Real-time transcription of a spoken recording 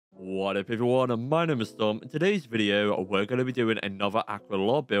What up everyone, my name is Storm. In today's video, we're going to be doing another Aqua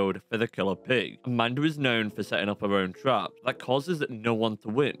Law build for the Killer Pig. Amanda is known for setting up her own traps that causes no one to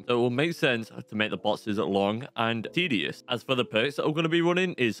win, so it will make sense to make the boxes long and tedious. As for the perks that we're going to be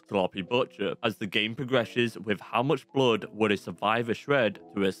running is Sloppy Butcher, as the game progresses with how much blood would a survivor shred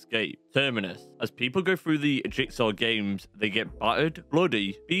to escape. Terminus, as people go through the Jigsaw games, they get battered,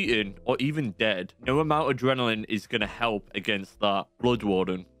 bloody, beaten, or even dead. No amount of adrenaline is going to help against that.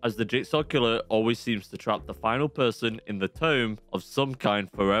 Warden, as the Jigsaw Killer always seems to trap the final person in the tomb of some kind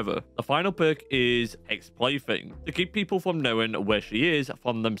forever. The final perk is Plaything, to keep people from knowing where she is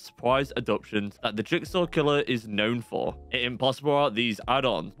from them surprise abductions that the Jigsaw Killer is known for. It impossible are these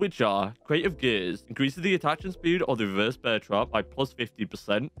add-ons, which are Creative Gears, increases the attachment speed of the reverse bear trap by plus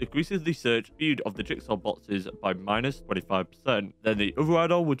 50%, decreases the search speed of the Jigsaw Boxes by minus 25%. Then the other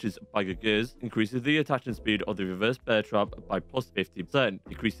add-on, which is Bagger Gears, increases the attachment speed of the reverse bear trap by plus 50%,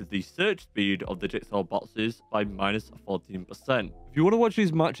 decreases the search speed of the Jigsaw Boxes by minus 14%. If you want to watch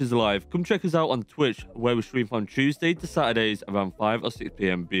these matches live, come check us out on Twitch, where we stream from Tuesday to Saturdays around 5 or 6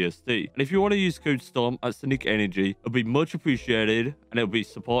 p.m. BST. And if you want to use code STORM at Sonic Energy, it'll be much appreciated, and it'll be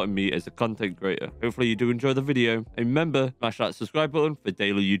supporting me as a content creator. Hopefully you do enjoy the video, and remember, smash that subscribe button for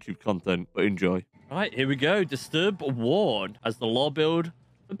daily YouTube content. But enjoy. Alright, here we go. Disturb Warden as the law build.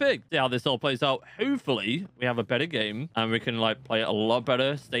 Big. See how this all plays out. Hopefully we have a better game and we can like play it a lot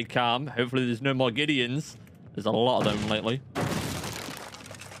better, stay calm. Hopefully there's no more Gideons. There's a lot of them lately.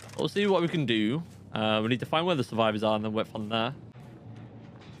 We'll see what we can do. We need to find where the survivors are and then work from there.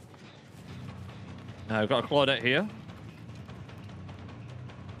 We've got a Claudette here.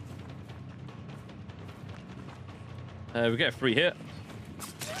 We get a free hit.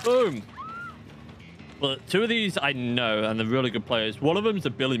 Boom. Well, two of these I know, and they're really good players. One of them is a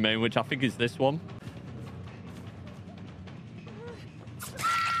Billy main, which I think is this one.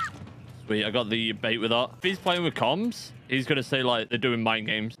 Sweet, I got the bait with that. If he's playing with comms, he's going to say, like, they're doing mind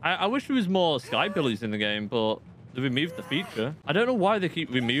games. I wish there was more Sky Billies in the game, but they removed the feature. I don't know why they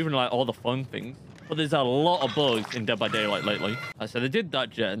keep removing, like, all the fun things. But there's a lot of bugs in Dead by Daylight lately. So they did that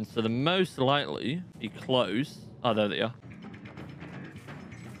gen, so the most likely be close. Oh, there they are.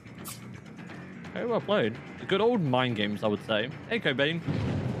 Okay, well played. Good old mind games, I would say. Hey, Cobain.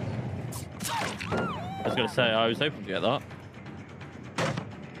 I was going to say, I was hoping to get that.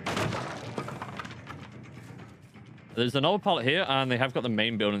 There's another pallet here, and they have got the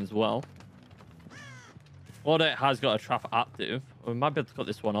main building as well. Audit has got a trap active. We might be able to cut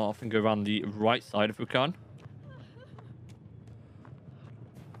this one off and go around the right side if we can.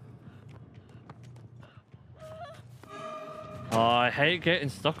 Oh, I hate getting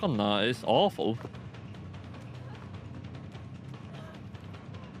stuck on that. It's awful.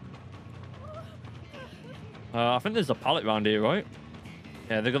 I think there's a pallet around here, right?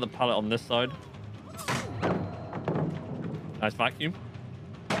 Yeah, they got the pallet on this side. Nice vacuum.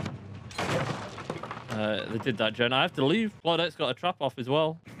 They did that, Jen. I have to leave. Claudette's got a trap off as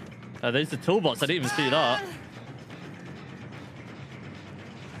well. There's the toolbox. I didn't even see that.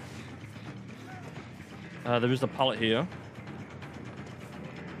 There is a pallet here.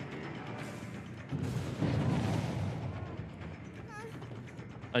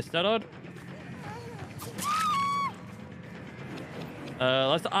 Nice dead.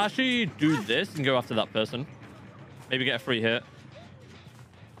 Let's actually do this and go after that person. Maybe get a free hit.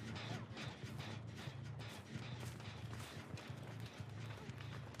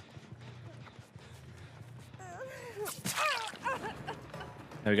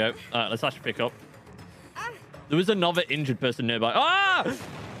 There we go. Let's actually pick up. There was another injured person nearby. Ah!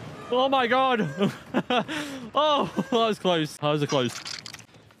 Oh my god! Oh, that was close. That was close.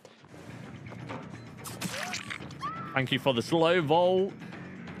 Thank you for the slow vault.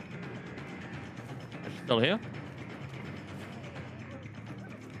 Is she still here?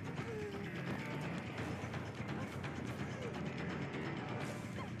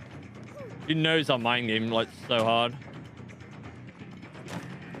 She knows our mind game like so hard.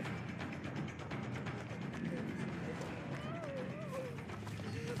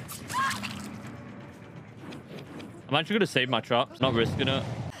 I'm actually going to save my traps, not risking it.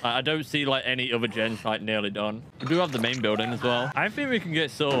 I don't see like any other gens like nearly done. We do have the main building as well. I think we can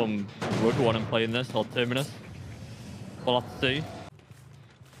get some wood one and playing this or Terminus. We'll have to see.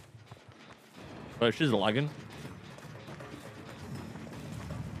 Oh, she's lagging.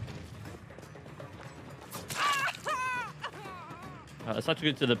 Let's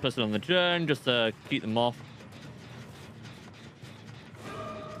actually get to the person on the gen just to keep them off.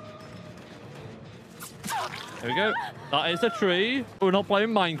 There we go. That is a tree. We're not playing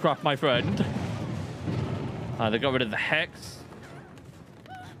Minecraft, my friend. They got rid of the hex.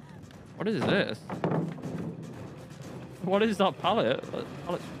 What is this? What is that pallet? That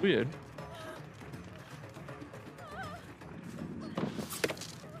pallet's weird.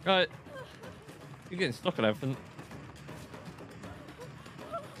 Right. You're getting stuck on everything.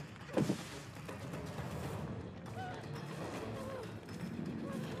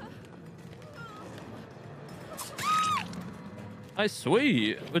 Nice,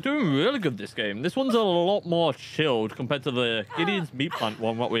 sweet. We're doing really good this game. This one's a lot more chilled compared to the Gideon's meat plant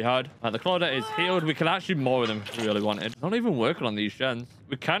one, what we had. The Claudette is healed. We can actually more of them if we really wanted. Not even working on these gens.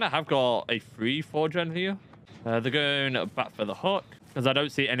 We kind of have got a free 4-gen here. They're going back for the hook. Because I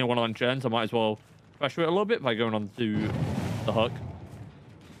don't see anyone on gens, I might as well pressure it a little bit by going on to the hook.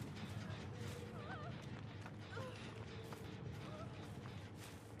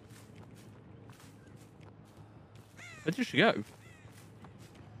 Where did she go?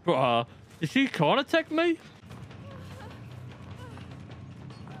 Did she corner tech me?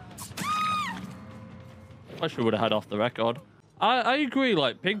 I should would have had off the record. I agree,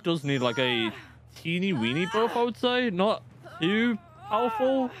 like, Pig does need like a teeny weeny buff, I would say. Not too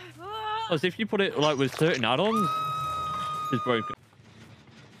powerful. As if you put it like with certain add-ons, it's broken.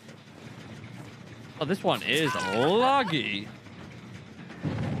 Oh, this one is laggy.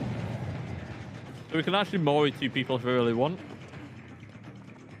 So we can actually mori 2 people if we really want.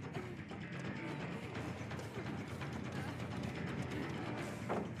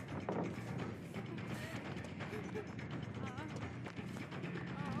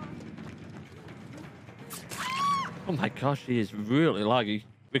 Oh my gosh, he is really laggy.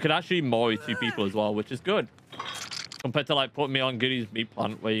 We could actually mori 2 people as well, which is good. Compared to like putting me on Giddy's meat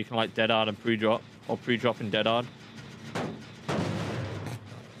plant where you can like dead hard and pre-drop, or pre-drop and dead hard.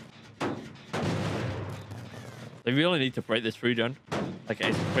 They really need to break this 3-gen like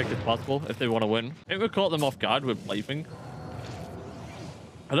as quick as possible if they want to win. I think we caught them off guard with Plaything.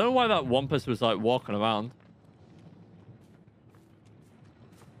 I don't know why that Wampus was like walking around.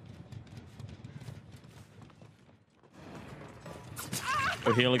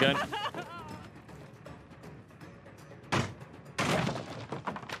 Go heal again.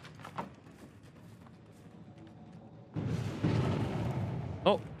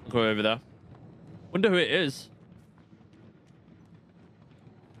 Oh, go over there. Wonder who it is.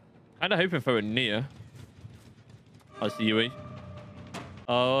 Kinda hoping for a near. Oh, it's the Huey.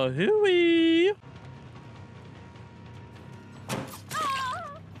 Oh, Huey! There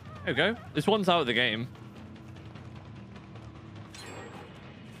we go. This one's out of the game.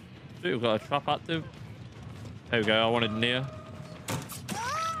 We've got a trap active. There we go. I wanted near.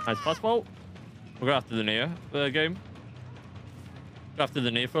 Nice fastball. We'll go after the near for the game. Go after the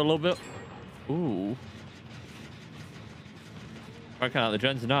near for a little bit. Ooh. Working out the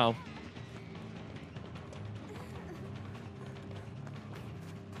gens now.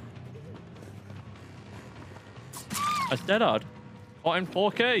 That's dead hard. Hot in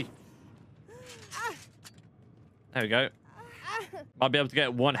 4K. There we go. Might be able to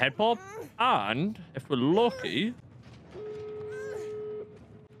get 1 head pop. And if we're lucky,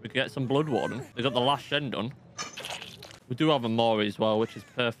 we can get some Blood Warden. We got the last gen done. We do have a Mori as well, which is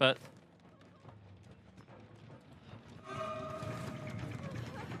perfect.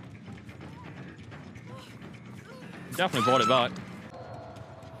 Definitely brought it back.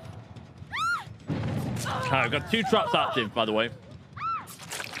 Alright, we've got 2 traps active, by the way.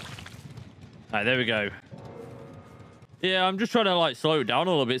 Alright, there we go. Yeah, I'm just trying to like slow it down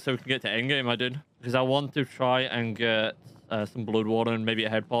a little bit so we can get to endgame. I did because I want to try and get some Blood Warden and maybe a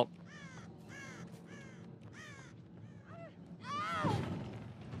head pop.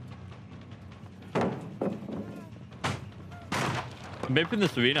 Maybe in the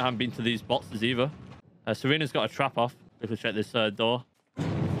Serena I haven't been to these boxes either. Serena's got a trap off. If we check this door. Have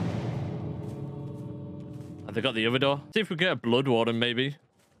they got the other door? See if we get a Blood Warden maybe.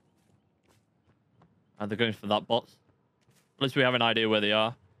 And they're going for that box. At least we have an idea where they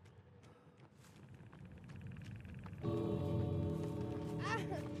are. Oh,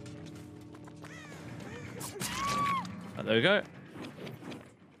 there we go.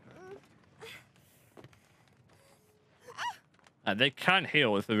 And they can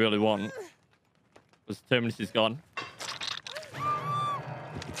heal if they really want. Because Terminus is gone.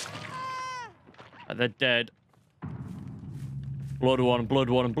 And they're dead. Blood Warden, Blood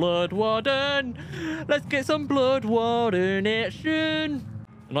Warden, Blood Warden. Let's get some Blood Warden action.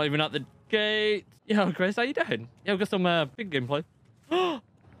 They're not even at the gate. Yo, Grace, how you doing? Yeah, we've got some big gameplay. Out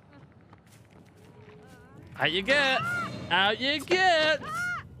you get. Out you get.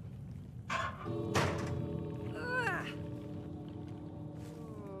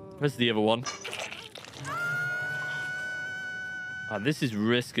 Where's the other one? This is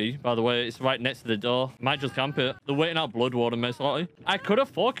risky, by the way. It's right next to the door. Might just camp it. They're waiting out Blood Warden, most likely. I could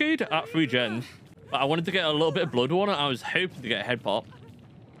have 4K'd at 3 gens, but I wanted to get a little bit of Blood Warden. I was hoping to get a head pop.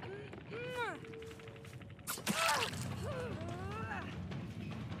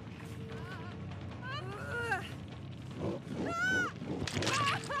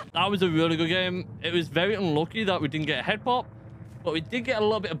 That was a really good game. It was very unlucky that we didn't get a head pop, but we did get a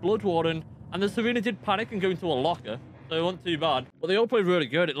little bit of Blood Warden, and the Serena did panic and go into a locker, so it wasn't too bad. But they all played really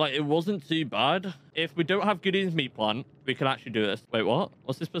good. It wasn't too bad. If we don't have Gideon's meat plant, we can actually do this. Wait, what?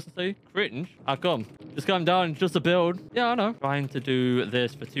 What's this supposed to say? Cringe? How come? Just calm down. Just a build. Yeah, I know. Trying to do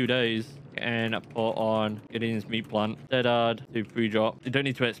this for 2 days. And put on Gideon's meat plant. Dead hard. Do pre-drop. You don't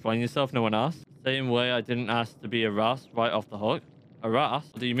need to explain yourself. No one asked. Same way I didn't ask to be a RAS right off the hook. A RAS?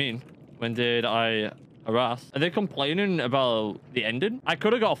 What do you mean? When did I RAS? Are they complaining about the ending? I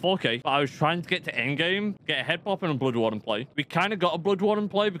could have got a 4K, but I was trying to get to endgame, get a head pop and a Blood Warden play. We kind of got a Blood Warden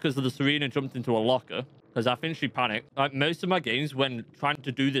play because of the Serena jumped into a locker. Because I think she panicked. Like most of my games, when trying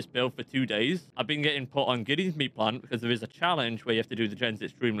to do this build for 2 days, I've been getting put on Gideon's meat plant because there is a challenge where you have to do the gens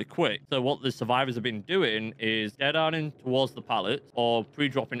extremely quick. So what the survivors have been doing is dead-adding towards the pallets or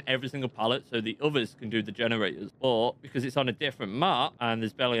pre-dropping every single pallet so the others can do the generators. But because it's on a different map and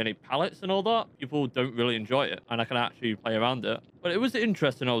there's barely any pallets and all that, people don't really enjoy it. And I can actually play around it. But it was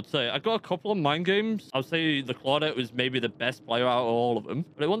interesting, I would say. I got a couple of mind games. I would say the Claudette was maybe the best player out of all of them.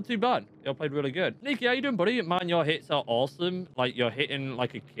 But it wasn't too bad. They all played really good. Nikki, how you doing, buddy? Man, your hits are awesome. Like, you're hitting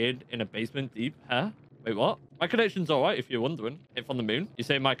like a kid in a basement deep. Huh? Wait, what? My connection's all right, if you're wondering. Hit from the moon. You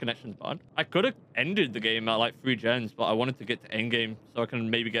say my connection's bad? I could have ended the game at like 3 gens, but I wanted to get to endgame so I can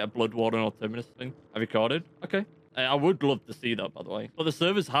maybe get a Blood Warden or Terminus thing. I recorded. Okay. I would love to see that, by the way. But the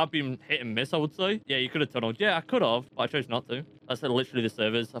servers have been hit and miss, I would say. Yeah, you could have tunneled. Yeah, I could have, but I chose not to. That's literally the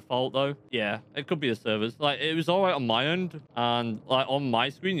servers' fault, though. Yeah, it could be the servers. Like, it was all right on my end, and like on my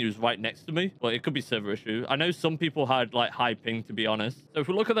screen, it was right next to me. But it could be server issue. I know some people had like high ping, to be honest. So if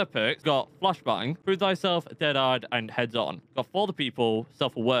we look at their perks, got Flashbang, Prove Thyself, Dead Hard, and Heads On. Got for the people,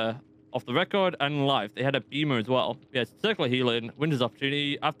 Self-Aware, Off the Record, and Life. They had a beamer as well. We had Circular Healing, Windows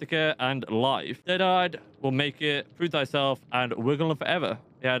Opportunity, Aftercare, and Life. Dead Hard will make it, Prove Thyself, and We're Gonna Live Forever.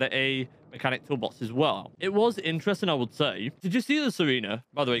 They had a mechanic toolbox as well. It was interesting, I would say. Did you see the Serena,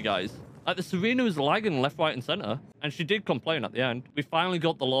 by the way, guys? Like, the Serena was lagging left, right, and center. And she did complain at the end. We finally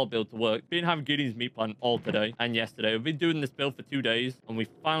got the law build to work. Been having Gideon's meat plant all today and yesterday. We've been doing this build for 2 days, and we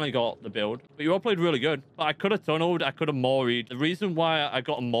finally got the build. But you all played really good. But I could have tunneled. I could have moried. The reason why I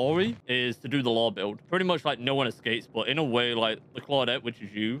got a mori is to do the law build. Pretty much like no one escapes, but in a way, like the Claudette, which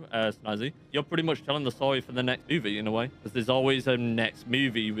is you, Snazzy, you're pretty much telling the story for the next movie in a way. Because there's always a next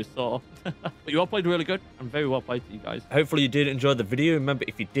movie we saw. But you all played really good. And very well played to you guys. Hopefully you did enjoy the video. Remember,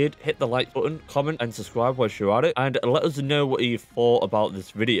 if you did, hit the like button, comment, and subscribe while you're at it. And let us know what you thought about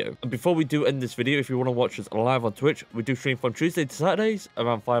this video. And before we do end this video, if you want to watch us live on Twitch, we do stream from Tuesday to Saturdays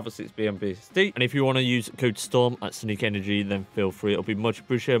around 5 or 6 p.m. BST. And if you want to use code STORM at Sneak Energy, then feel free. It'll be much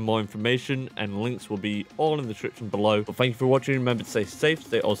appreciated. More information and links will be all in the description below. But thank you for watching. Remember to stay safe,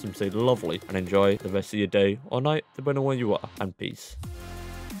 stay awesome, stay lovely, and enjoy the rest of your day or night, depending on where you are. And peace.